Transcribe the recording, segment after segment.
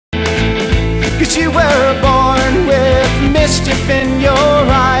'cause you were born with mischief in your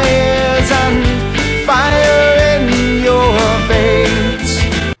eyes and fire in your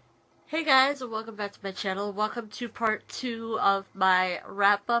veins. Hey guys, and welcome back to my channel. Welcome to part 2 of my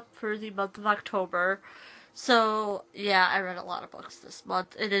wrap-up for the month of October. So, yeah, I read a lot of books this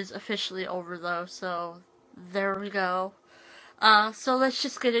month. It is officially over though, so there we go. So let's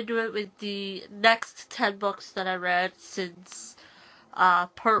just get into it with the next 10 books that I read since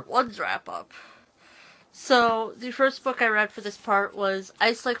part 1's wrap-up. So, the first book I read for this part was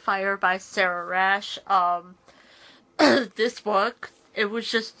Ice Like Fire by Sarah Rash. This book, it was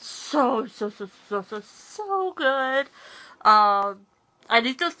just so good. I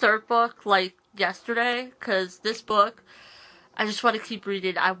need the third book, like, yesterday, because this book, I just want to keep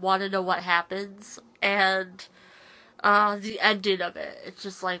reading. I want to know what happens, and the ending of it, it's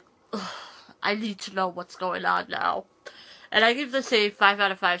just like, ugh, I need to know what's going on now. And I give this a 5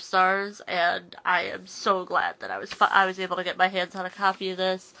 out of 5 stars, and I am so glad that I was able to get my hands on a copy of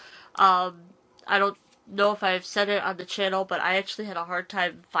this. I don't know if I've said it on the channel, but I actually had a hard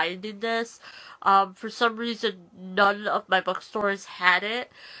time finding this. For some reason, none of my bookstores had it,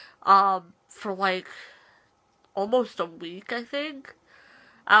 for like, almost a week, I think.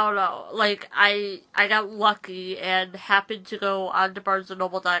 I don't know, like, I got lucky and happened to go onto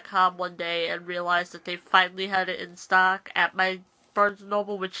BarnesandNoble.com one day and realized that they finally had it in stock at my Barnes &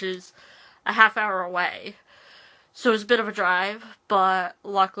 Noble, which is a half hour away. So it was a bit of a drive, but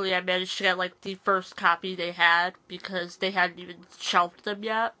luckily I managed to get, like, the first copy they had, because they hadn't even shelved them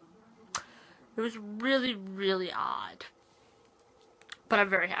yet. It was really, really odd. But I'm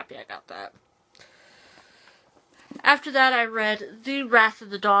very happy I got that. After that, I read The Wrath of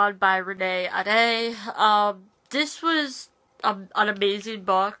the Dawn by Renee Ahdieh. This was an amazing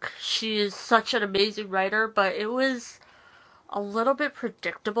book. She is such an amazing writer, but it was a little bit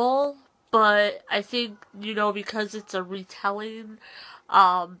predictable. But I think, you know, because it's a retelling,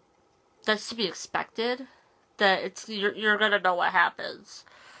 that's to be expected. That you're gonna know what happens.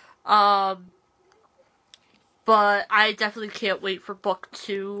 But I definitely can't wait for book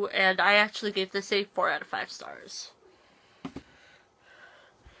 2, and I actually gave this a 4 out of 5 stars.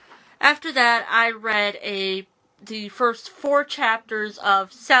 After that, I read the first 4 chapters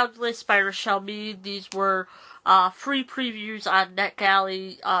of Soundless by Richelle Mead. These were free previews on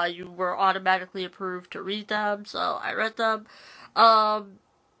NetGalley. You were automatically approved to read them, so I read them. I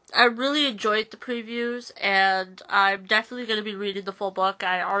really enjoyed the previews, and I'm definitely going to be reading the full book.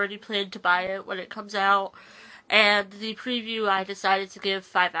 I already plan to buy it when it comes out. And the preview, I decided to give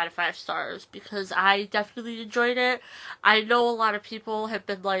 5 out of 5 stars, because I definitely enjoyed it. I know a lot of people have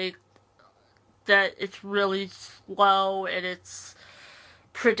been like, that it's really slow, and it's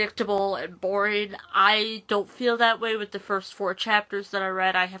predictable and boring. I don't feel that way with the first 4 chapters that I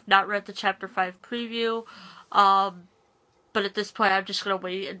read. I have not read the chapter 5 preview, but at this point, I'm just gonna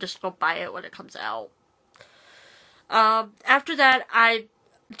wait and just go buy it when it comes out. After that, I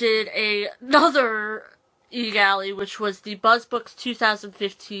did another eGalley, which was the BuzzBooks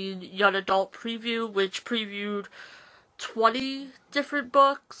 2015 Young Adult Preview, which previewed 20 different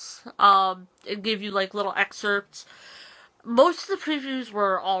books, and gave you, like, little excerpts. Most of the previews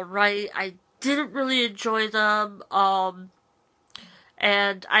were alright. I didn't really enjoy them,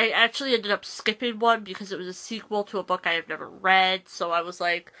 and I actually ended up skipping one because it was a sequel to a book I have never read, so I was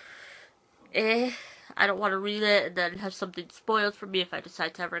like, I don't want to read it and then have something spoiled for me if I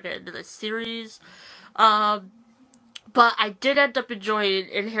decide to ever get into this series. But I did end up enjoying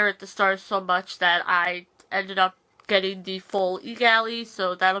Inherit the Stars so much that I ended up getting the full eGalley,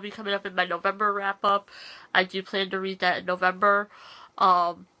 so that'll be coming up in my November wrap-up. I do plan to read that in November,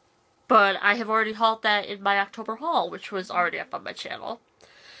 but I have already hauled that in my October haul, which was already up on my channel.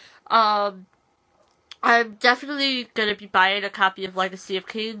 I'm definitely going to be buying a copy of Legacy of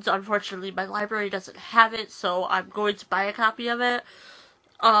Kain. Unfortunately, my library doesn't have it, so I'm going to buy a copy of it.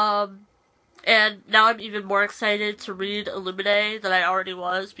 And now I'm even more excited to read Illuminae than I already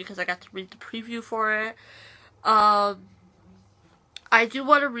was, because I got to read the preview for it. I do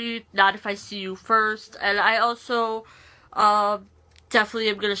want to read Not If I See You first, and I also, definitely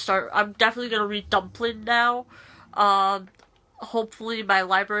I'm definitely gonna read Dumpling now. Hopefully my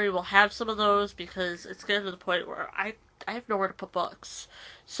library will have some of those, because it's getting to the point where I have nowhere to put books.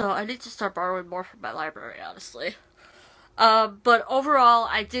 So I need to start borrowing more from my library, honestly. But overall,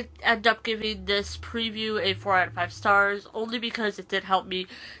 I did end up giving this preview a 4 out of 5 stars, only because it did help me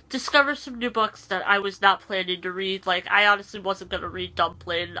discover some new books that I was not planning to read. Like, I honestly wasn't gonna read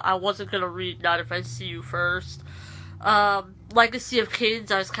Dumpling. I wasn't gonna read Not If I See You first. Legacy of Kain,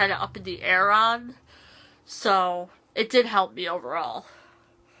 I was kind of up in the air on, so it did help me overall.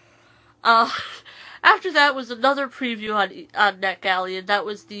 After that was another preview on NetGalley, and that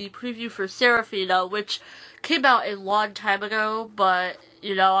was the preview for Seraphina, which came out a long time ago, but,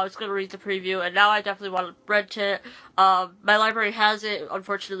 you know, I was going to read the preview, and now I definitely want to rent it. My library has it.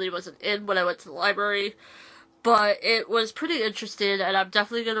 Unfortunately, it wasn't in when I went to the library, but it was pretty interesting, and I'm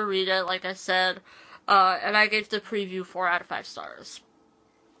definitely going to read it, like I said, and I gave the preview 4 out of 5 stars.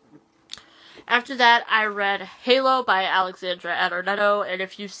 After that, I read Halo by Alexandra Adornetto, and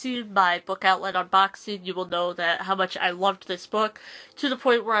if you've seen my book outlet unboxing, you will know that how much I loved this book, to the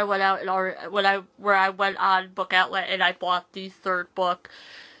point where I went out and where I went on Book Outlet and I bought the 3rd book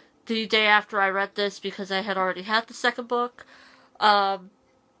the day after I read this because I had already had the 2nd book.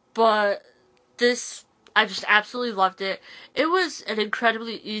 But this, I just absolutely loved it. It was an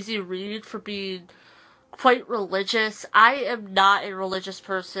incredibly easy read for being quite religious. I am not a religious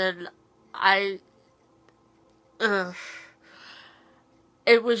person. I'm one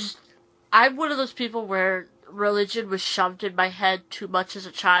of those people where religion was shoved in my head too much as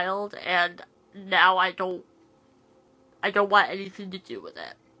a child, and now I don't want anything to do with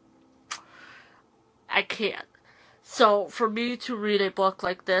it. I can't. So, for me to read a book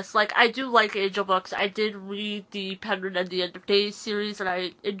like this, like, I do like angel books. I did read the Penguin and the End of Days series, and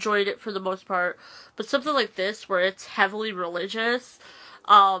I enjoyed it for the most part. But something like this, where it's heavily religious,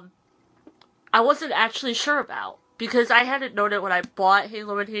 I wasn't actually sure about, because I hadn't known it when I bought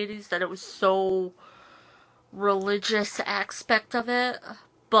Halo and Hades that it was so religious aspect of it,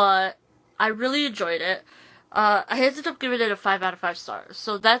 but I really enjoyed it. I ended up giving it a 5 out of 5 stars,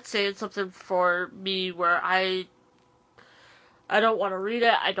 so that's saying something for me where I don't want to read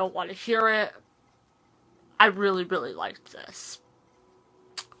it, I don't want to hear it. I really, really liked this.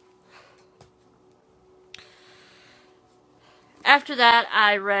 After that,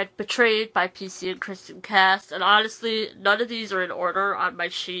 I read Betrayed by PC and Kristen Cast, and honestly, none of these are in order on my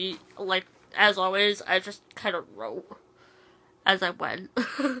sheet. Like, as always, I just kind of wrote as I went.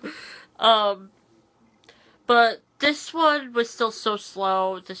 But this one was still so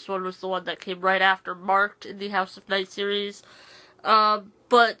slow. This one was the one that came right after Marked in the House of Night series.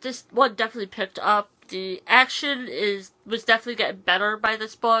 But this one definitely picked up. The action was definitely getting better by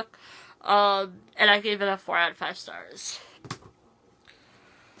this book. And I gave it a 4 out of 5 stars.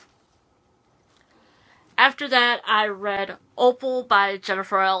 After that, I read Opal by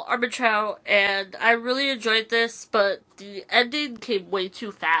Jennifer L. Armentrout, and I really enjoyed this, but the ending came way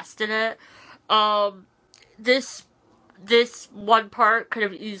too fast in it. This one part could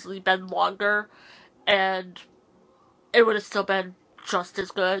have easily been longer, and it would have still been just as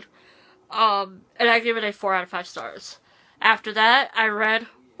good. And I gave it a 4 out of 5 stars. After that, I read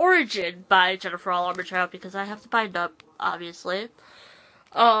Origin by Jennifer L. Armentrout, because I have the bind up, obviously.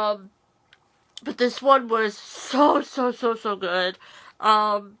 But this one was so good.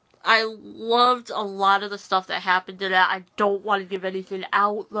 I loved a lot of the stuff that happened in it. I don't want to give anything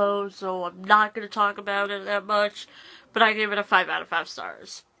out, though, so I'm not going to talk about it that much. But I gave it a 5 out of 5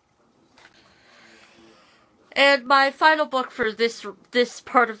 stars. And my final book for this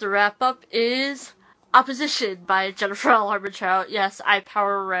part of the wrap-up is Opposition by Jennifer L. Armentrout. Yes, I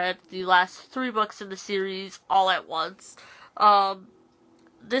power read the last 3 books in the series all at once.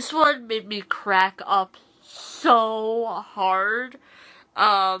 This one made me crack up so hard.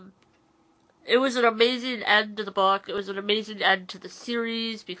 It was an amazing end to the book. It was an amazing end to the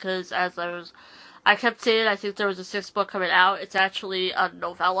series, because as I kept saying, I think there was a 6th book coming out. It's actually a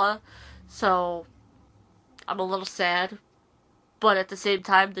novella, so I'm a little sad. But at the same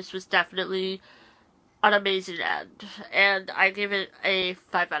time, this was definitely an amazing end, and I gave it a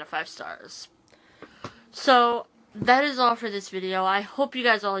 5 out of 5 stars. So that is all for this video. I hope you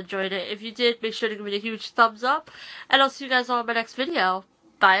guys all enjoyed it. If you did, make sure to give it a huge thumbs up, and I'll see you guys all in my next video.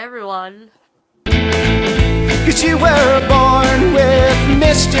 Bye, everyone. 'Cause you were born with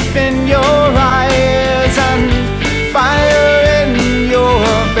mischief in your